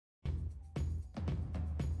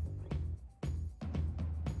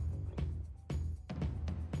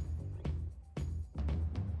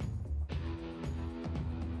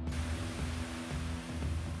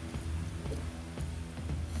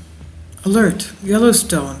Alert,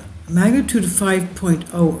 Yellowstone, magnitude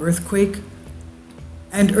 5.0 earthquake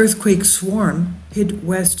and earthquake swarm hit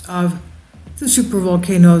west of the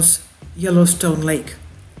supervolcano's Yellowstone Lake.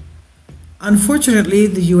 Unfortunately,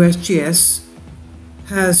 the USGS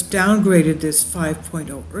has downgraded this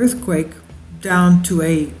 5.0 earthquake down to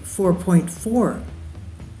a 4.4.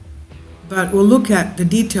 But we'll look at the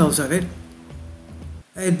details of it.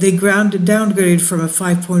 They downgraded from a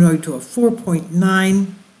 5.0 to a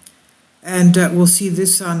 4.9. And we'll see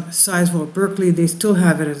this on Seismo Berkeley. They still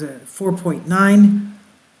have it as a 4.9,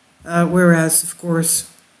 whereas, of course,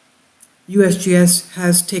 USGS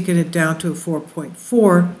has taken it down to a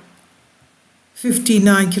 4.4,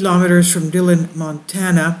 59 kilometers from Dillon,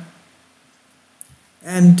 Montana.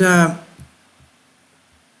 And I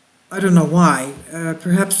don't know why.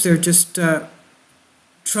 Perhaps they're just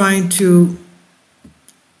trying to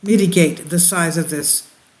mitigate the size of this.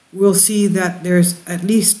 We'll see that there's at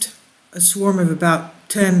least a swarm of about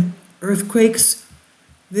 10 earthquakes.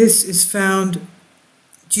 This is found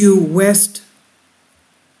due west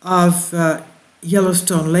of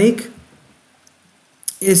Yellowstone Lake.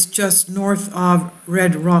 It's just north of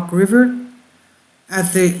Red Rock River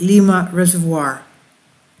at the Lima Reservoir.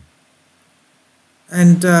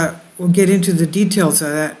 And we'll get into the details of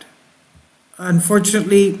that.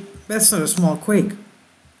 Unfortunately, that's not a small quake.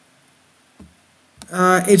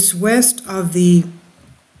 It's west of the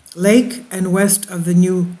lake and west of the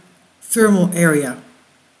new thermal area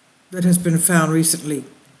that has been found recently.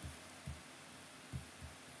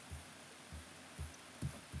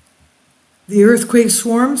 The earthquake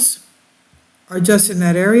swarms are just in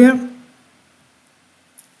that area,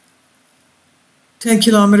 10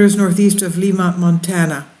 kilometers northeast of Lima,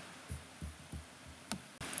 Montana.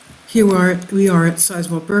 Here we are at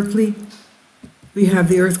Seismo Berkeley. We have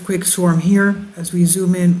the earthquake swarm here. As we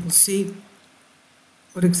zoom in, we'll see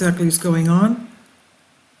what exactly is going on.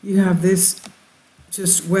 You have this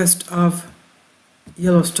just west of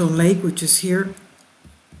Yellowstone Lake, which is here.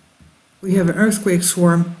 We have an earthquake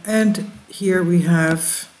swarm, and here we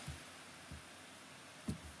have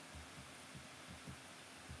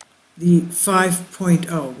the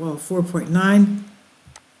 5.0, well, 4.9,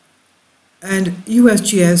 and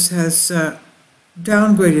USGS has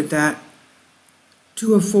downgraded that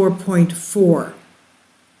to a 4.4.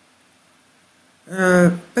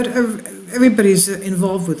 But everybody's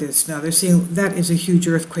involved with this now. They're saying that is a huge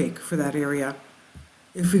earthquake for that area.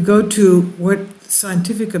 If we go to what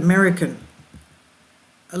Scientific American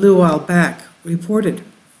a little while back reported,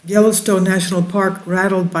 Yellowstone National Park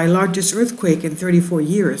rattled by largest earthquake in 34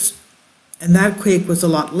 years. And that quake was a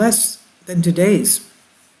lot less than today's.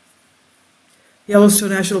 Yellowstone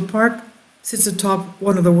National Park sits atop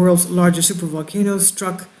one of the world's largest supervolcanoes,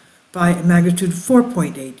 struck by a magnitude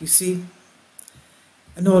 4.8, you see.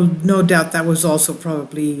 And no doubt that was also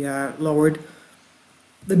probably lowered.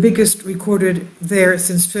 The biggest recorded there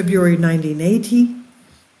since February 1980.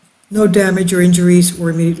 No damage or injuries were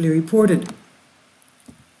immediately reported.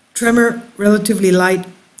 Tremor, relatively light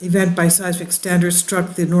event by seismic standards,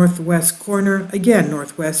 struck the northwest corner, again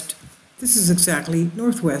northwest. This is exactly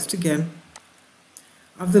northwest again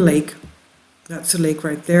of the lake. That's the lake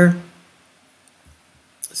right there.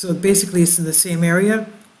 So basically it's in the same area.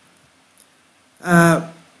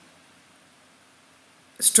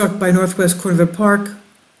 Struck by northwest corner of the park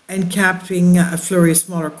and capping a flurry of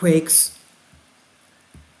smaller quakes.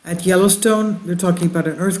 At Yellowstone, we're talking about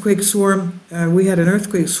an earthquake swarm. We had an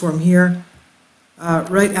earthquake swarm here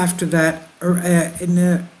right after that, in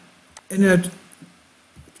a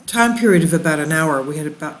time period of about an hour, we had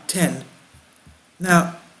about 10.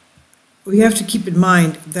 Now, we have to keep in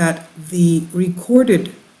mind that the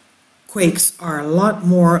recorded quakes are a lot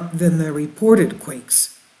more than the reported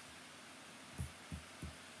quakes,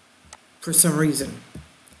 for some reason.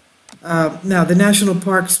 Now, the national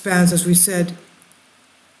park spans, as we said,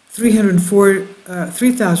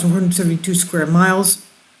 3,172 square miles,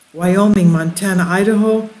 Wyoming, Montana,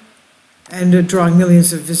 Idaho, and drawing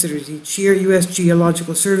millions of visitors each year. U.S.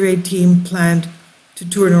 Geological Survey team planned to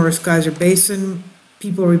tour Norris Geyser Basin.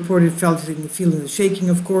 People reported feeling the shaking,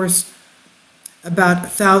 of course. About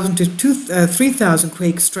 1,000 to 3,000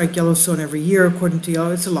 quakes strike Yellowstone every year, according to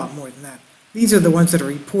Yellowstone. It's a lot more than that. These are the ones that are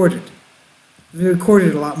reported. They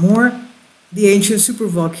recorded a lot more. The ancient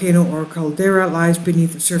supervolcano or caldera lies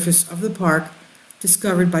beneath the surface of the park,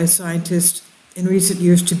 discovered by scientists in recent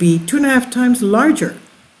years to be 2.5 times larger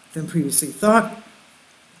than previously thought.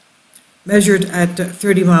 Measured at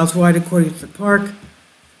 30 miles wide, according to the park.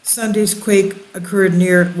 Sunday's quake occurred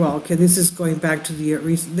near, well, okay, this is going back to the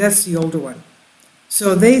recent, that's the older one.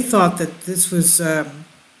 So they thought that this was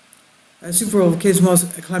Supervolcano's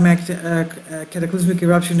most cataclysmic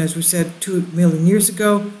eruption, as we said, 2 million years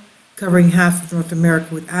ago, covering half of North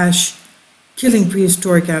America with ash, killing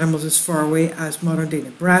prehistoric animals as far away as modern-day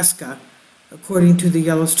Nebraska, according to the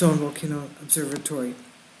Yellowstone Volcano Observatory.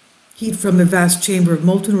 Heat from the vast chamber of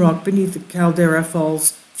molten rock beneath the caldera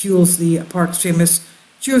fuels the park's famous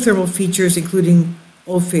geothermal features, including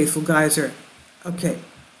Old Faithful geyser. Okay,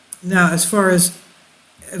 now as far as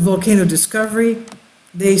volcano discovery,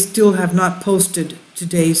 they still have not posted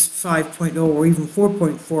today's 5.0 or even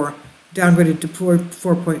 4.4, downgraded to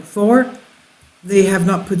 4.4. They have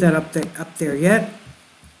not put that up there yet,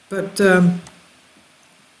 but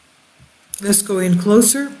let's go in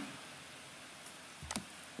closer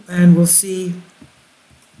and we'll see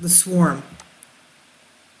the swarm.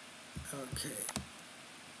 Okay,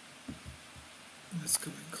 let's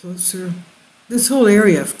go in closer. This whole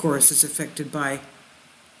area, of course, is affected by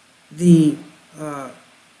the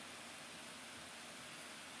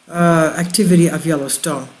activity of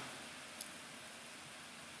Yellowstone.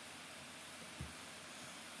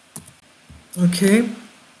 Okay,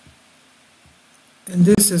 and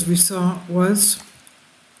this, as we saw, was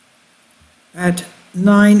at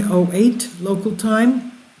 9:08 local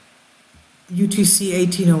time, UTC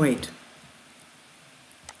 1808.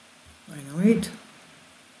 9:08,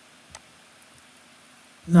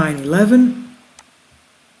 9:11.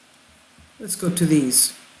 Let's go to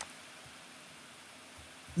these.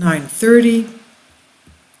 9:30.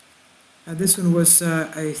 This one was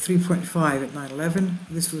a 3.5 at 9:11.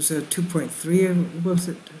 This was a 2.3. Was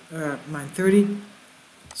it 9:30?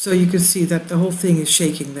 So you can see that the whole thing is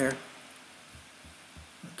shaking there.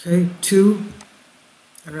 Okay, 2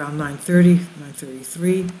 around 9:30,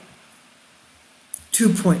 9:33.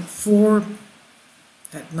 2.4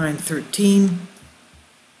 at 9:13,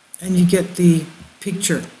 and you get the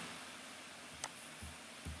picture.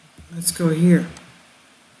 Let's go here.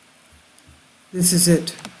 This is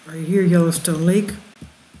it, right here, Yellowstone Lake.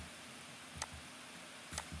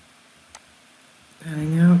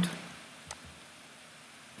 Panning out.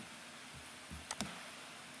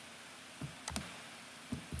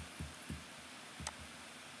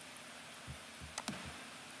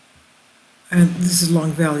 And this is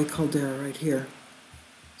Long Valley Caldera right here.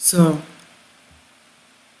 So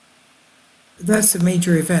that's a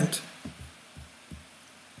major event.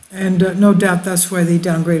 And no doubt that's why they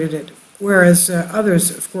downgraded it. Whereas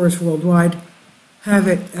others, of course, worldwide, have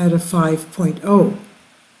it at a 5.0.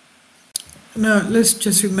 Now, let's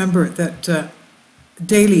just remember that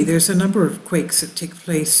daily there's a number of quakes that take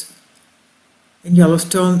place in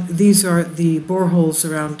Yellowstone. These are the boreholes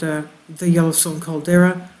around the Yellowstone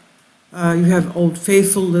caldera. You have Old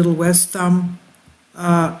Faithful, Little West Thumb,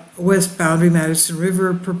 West Boundary, Madison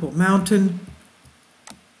River, Purple Mountain,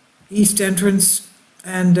 East Entrance,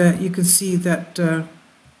 and you can see that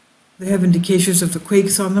they have indications of the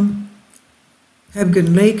quakes on them.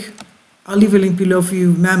 Hebgen Lake. I'll leave a link below for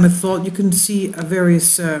you. Mammoth Fault. You can see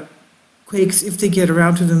various quakes. If they get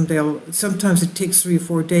around to them, sometimes it takes 3 or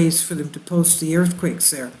 4 days for them to post the earthquakes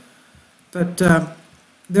there. But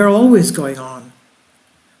they're always going on.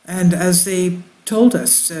 And as they told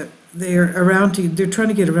us, they're trying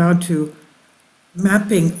to get around to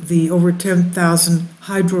mapping the over 10,000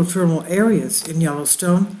 hydrothermal areas in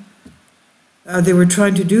Yellowstone. They were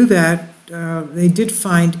trying to do that. They did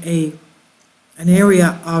find an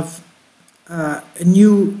area of a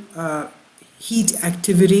new heat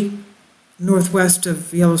activity northwest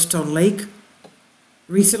of Yellowstone Lake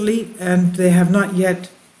recently, and they have not yet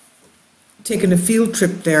taken a field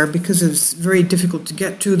trip there because it's very difficult to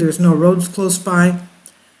get to. There's no roads close by.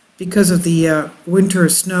 Because of the winter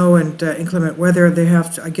snow and inclement weather, they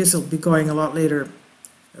have to, I guess it'll be going a lot later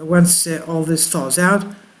once all this thaws out.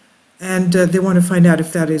 And they want to find out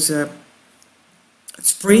if that is a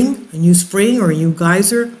new spring or a new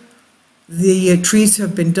geyser. The trees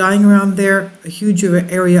have been dying around there, a huge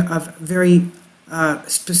area of very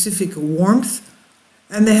specific warmth,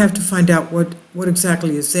 and they have to find out what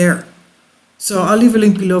exactly is there. So I'll leave a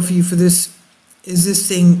link below for you for this. Is this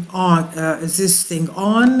thing on? This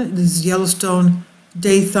is Yellowstone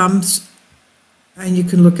day thumbs, and you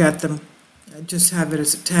can look at them. I just have it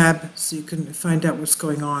as a tab so you can find out what's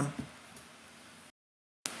going on.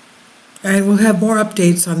 And we'll have more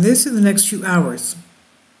updates on this in the next few hours.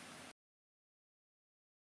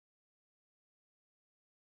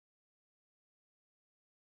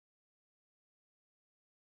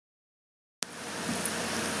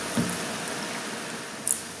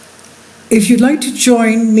 If you'd like to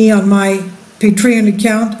join me on my Patreon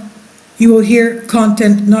account, you will hear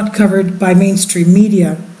content not covered by mainstream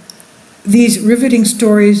media. These riveting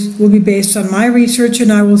stories will be based on my research,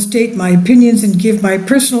 and I will state my opinions and give my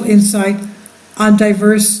personal insight on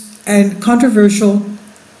diverse and controversial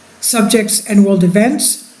subjects and world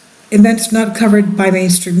events not covered by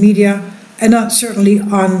mainstream media, and not supported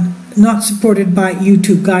by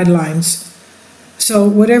YouTube guidelines. So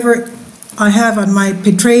whatever I have on my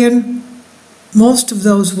Patreon, most of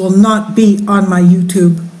those will not be on my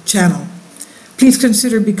YouTube channel. Please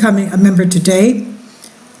consider becoming a member today.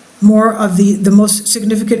 More of the most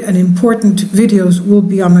significant and important videos will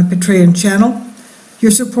be on my Patreon channel.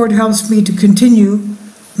 Your support helps me to continue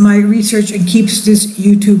my research and keeps this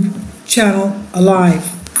YouTube channel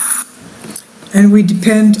alive. And we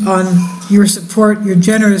depend on your support, your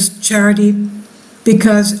generous charity,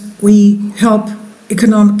 because we help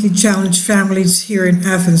economically challenged families here in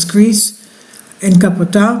Athens, Greece, in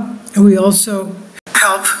Kapota, and we also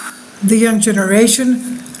help the young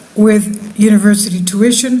generation with university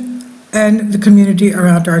tuition and the community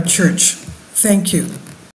around our church. Thank you.